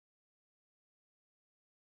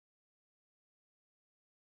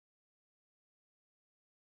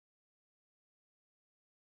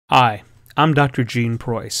Hi, I'm Dr. Gene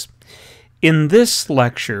Preuss. In this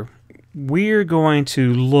lecture, we're going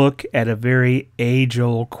to look at a very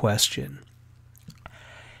age-old question.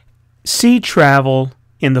 Sea travel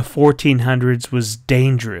in the 1400s was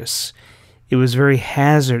dangerous. It was very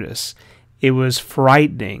hazardous. It was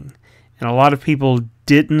frightening, and a lot of people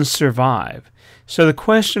didn't survive. So the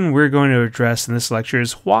question we're going to address in this lecture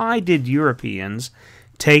is, why did Europeans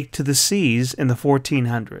take to the seas in the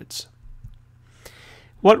 1400s?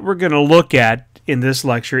 What we're going to look at in this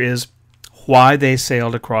lecture is why they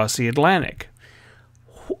sailed across the Atlantic.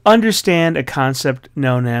 Understand a concept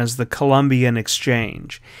known as the Columbian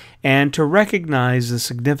exchange, and to recognize the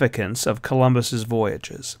significance of Columbus's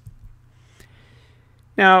voyages.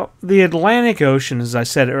 Now, the Atlantic Ocean, as I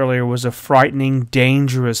said earlier, was a frightening,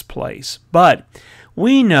 dangerous place. But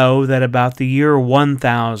we know that about the year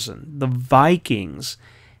 1000, the Vikings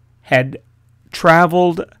had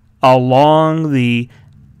traveled along the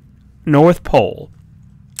North Pole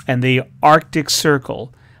and the Arctic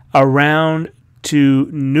Circle around to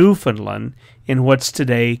Newfoundland in what's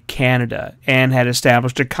today Canada, and had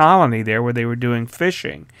established a colony there where they were doing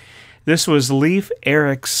fishing. This was Leif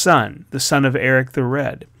Erik's son, the son of Eric the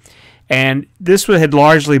Red. And this had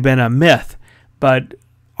largely been a myth, but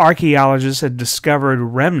archaeologists had discovered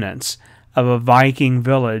remnants of a Viking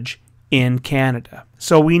village in Canada.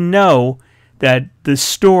 So we know that the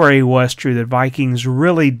story was true, that Vikings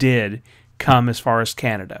really did come as far as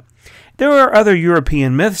Canada. There are other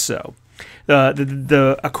European myths, though.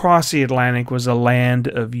 Across the Atlantic was a land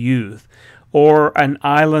of youth, or an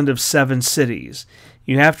island of 7 cities.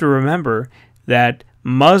 You have to remember that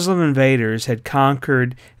Muslim invaders had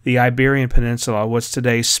conquered the Iberian Peninsula, what's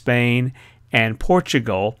today Spain and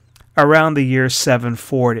Portugal, around the year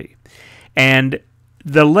 740. And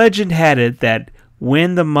the legend had it that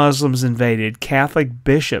when the Muslims invaded, Catholic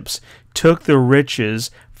bishops took the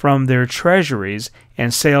riches from their treasuries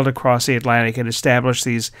and sailed across the Atlantic and established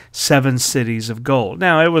these 7 cities of gold.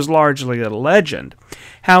 Now, it was largely a legend.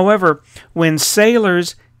 However, when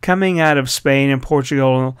sailors coming out of Spain and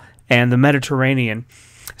Portugal and the Mediterranean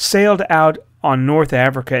sailed out on North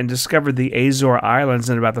Africa and discovered the Azore Islands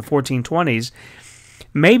in about the 1420s,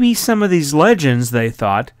 maybe some of these legends, they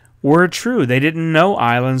thought, were true. They didn't know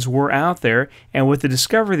islands were out there, and with the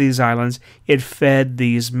discovery of these islands, it fed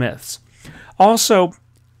these myths. Also,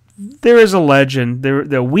 there is a legend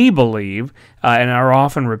that we believe, and are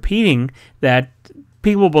often repeating, that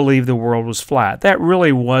people believe the world was flat. That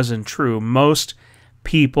really wasn't true. Most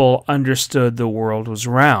people understood the world was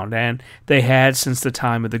round, and they had since the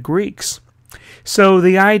time of the Greeks. So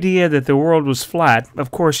the idea that the world was flat,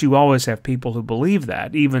 of course you always have people who believe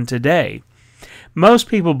that, even today. Most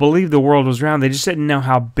people believed the world was round, they just didn't know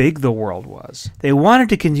how big the world was. They wanted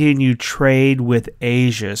to continue trade with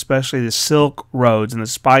Asia, especially the Silk Roads and the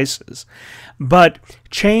spices. But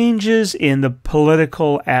changes in the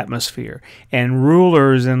political atmosphere and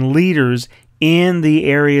rulers and leaders in the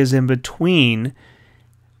areas in between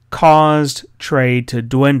caused trade to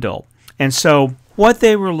dwindle. And so what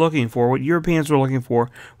they were looking for, what Europeans were looking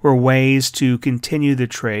for, were ways to continue the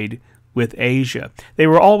trade with Asia. They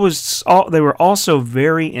were also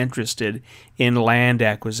very interested in land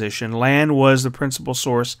acquisition. Land was the principal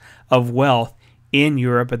source of wealth in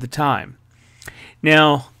Europe at the time.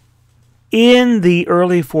 Now, in the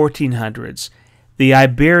early 1400s, the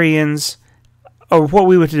Iberians, or what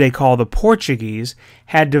we would today call the Portuguese,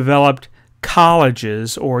 had developed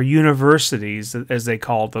colleges or universities, as they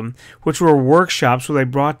called them, which were workshops where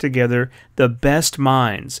they brought together the best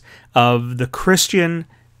minds of the Christian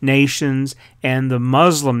nations and the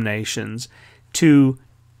Muslim nations to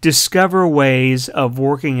discover ways of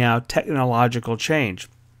working out technological change.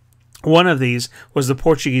 One of these was the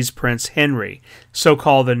Portuguese Prince Henry,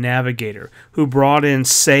 so-called the Navigator, who brought in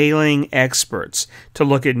sailing experts to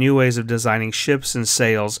look at new ways of designing ships and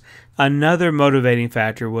sails. Another motivating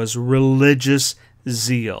factor was religious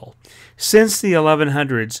zeal. Since the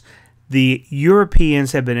 1100s, the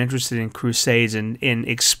Europeans have been interested in crusades and in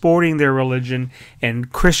exporting their religion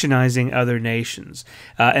and Christianizing other nations.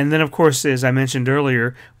 And then, of course, as I mentioned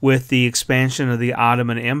earlier, with the expansion of the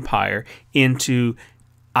Ottoman Empire into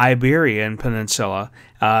Iberian Peninsula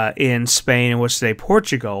in Spain and what's today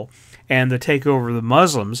Portugal, and the takeover of the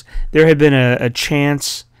Muslims, there had been a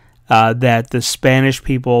chance that the Spanish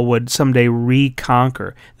people would someday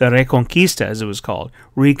reconquer, the Reconquista as it was called,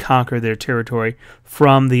 reconquer their territory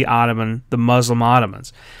from the Muslim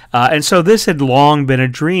Ottomans. And so this had long been a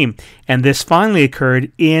dream, and this finally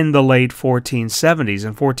occurred in the late 1470s,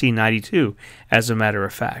 in 1492, as a matter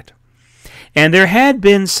of fact. And there had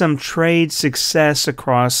been some trade success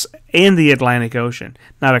in the Atlantic Ocean.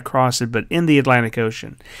 Not across it, but in the Atlantic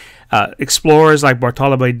Ocean. Explorers like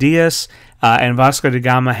Bartolomé Diaz and Vasco da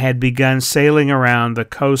Gama had begun sailing around the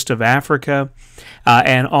coast of Africa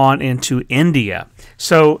and on into India.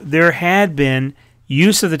 So there had been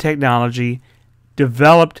use of the technology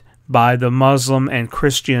developed by the Muslim and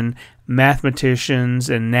Christian mathematicians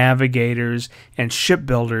and navigators and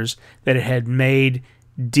shipbuilders that had made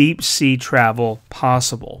deep sea travel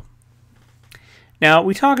possible. Now,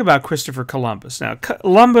 we talk about Christopher Columbus. Now,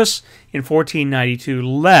 Columbus in 1492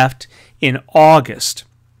 left in August.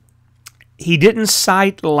 He didn't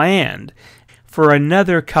sight land for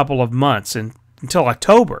another couple of months until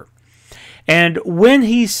October. And when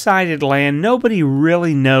he sighted land, nobody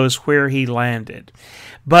really knows where he landed.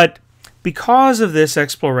 But because of this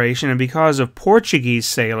exploration and because of Portuguese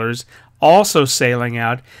sailors also sailing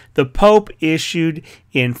out, the Pope issued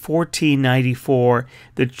in 1494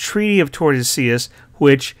 the Treaty of Tordesillas,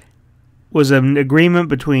 which was an agreement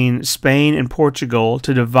between Spain and Portugal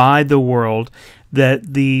to divide the world,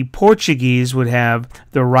 that the Portuguese would have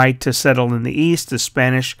the right to settle in the east, the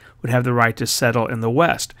Spanish would have the right to settle in the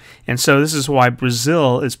west. And so this is why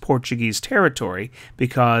Brazil is Portuguese territory,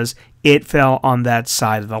 because it fell on that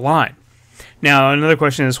side of the line. Now, another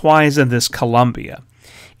question is, why isn't this Columbia?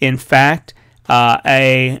 In fact,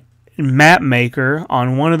 a map maker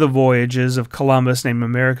on one of the voyages of Columbus named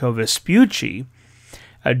Amerigo Vespucci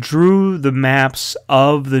drew the maps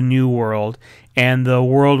of the New World, and the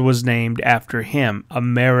world was named after him.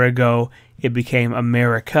 Amerigo, it became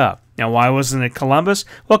America. Now, why wasn't it Columbus?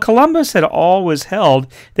 Well, Columbus had always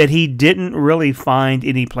held that he didn't really find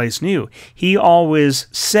any place new. He always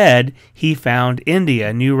said he found India,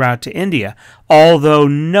 a new route to India, although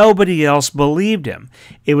nobody else believed him.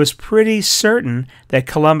 It was pretty certain that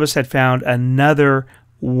Columbus had found another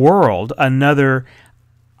world, another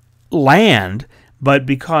land, but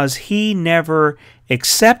because he never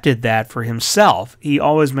accepted that for himself, he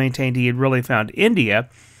always maintained he had really found India,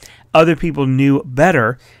 other people knew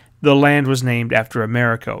better. The land was named after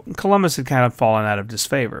America. Columbus had kind of fallen out of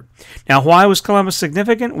disfavor. Now, why was Columbus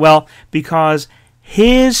significant? Well, because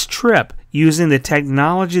his trip, using the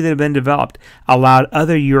technology that had been developed, allowed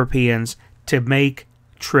other Europeans to make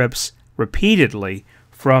trips repeatedly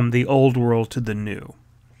from the old world to the new.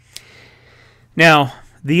 Now,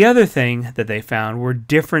 the other thing that they found were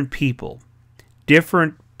different people,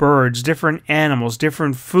 different birds, different animals,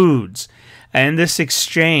 different foods, and this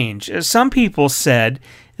exchange. Some people said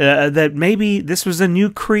that maybe this was a new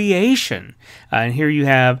creation. And here you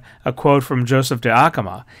have a quote from Joseph de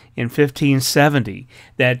Acoma in 1570,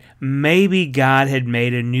 that maybe God had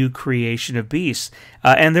made a new creation of beasts.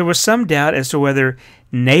 And there was some doubt as to whether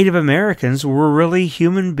Native Americans were really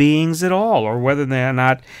human beings at all, or whether or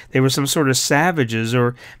not they were some sort of savages,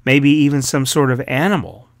 or maybe even some sort of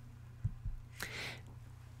animal.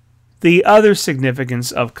 The other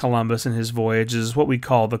significance of Columbus and his voyage is what we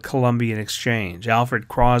call the Columbian Exchange. Alfred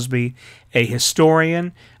Crosby, a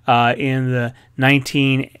historian in the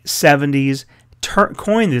 1970s,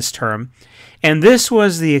 coined this term, and this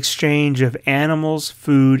was the exchange of animals,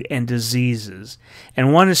 food, and diseases.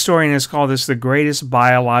 And one historian has called this the greatest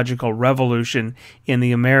biological revolution in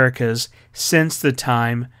the Americas since the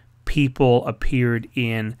time people appeared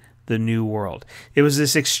in the New World. It was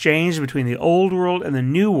this exchange between the Old World and the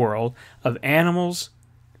New World of animals,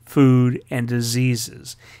 food, and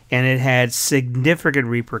diseases. And it had significant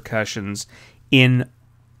repercussions in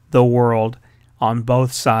the world on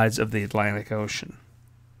both sides of the Atlantic Ocean.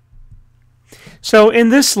 So in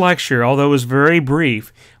this lecture, although it was very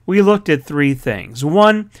brief, we looked at three things.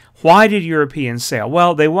 One, why did Europeans sail?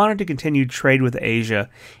 Well, they wanted to continue trade with Asia,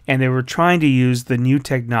 and they were trying to use the new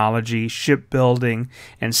technology, shipbuilding,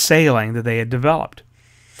 and sailing that they had developed.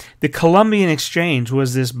 The Columbian Exchange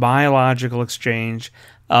was this biological exchange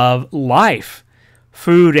of life,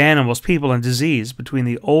 food, animals, people, and disease between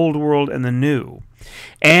the Old World and the New.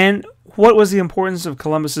 And what was the importance of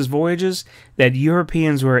Columbus's voyages? That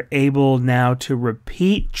Europeans were able now to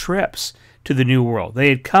repeat trips to the New World. They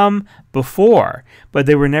had come before, but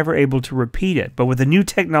they were never able to repeat it. But with the new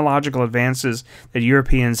technological advances that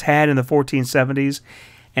Europeans had in the 1470s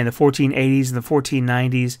and the 1480s and the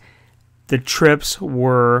 1490s, the trips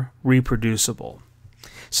were reproducible.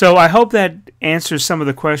 So I hope that answers some of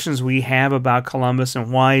the questions we have about Columbus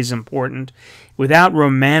and why he's important without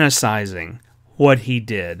romanticizing what he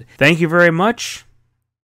did. Thank you very much.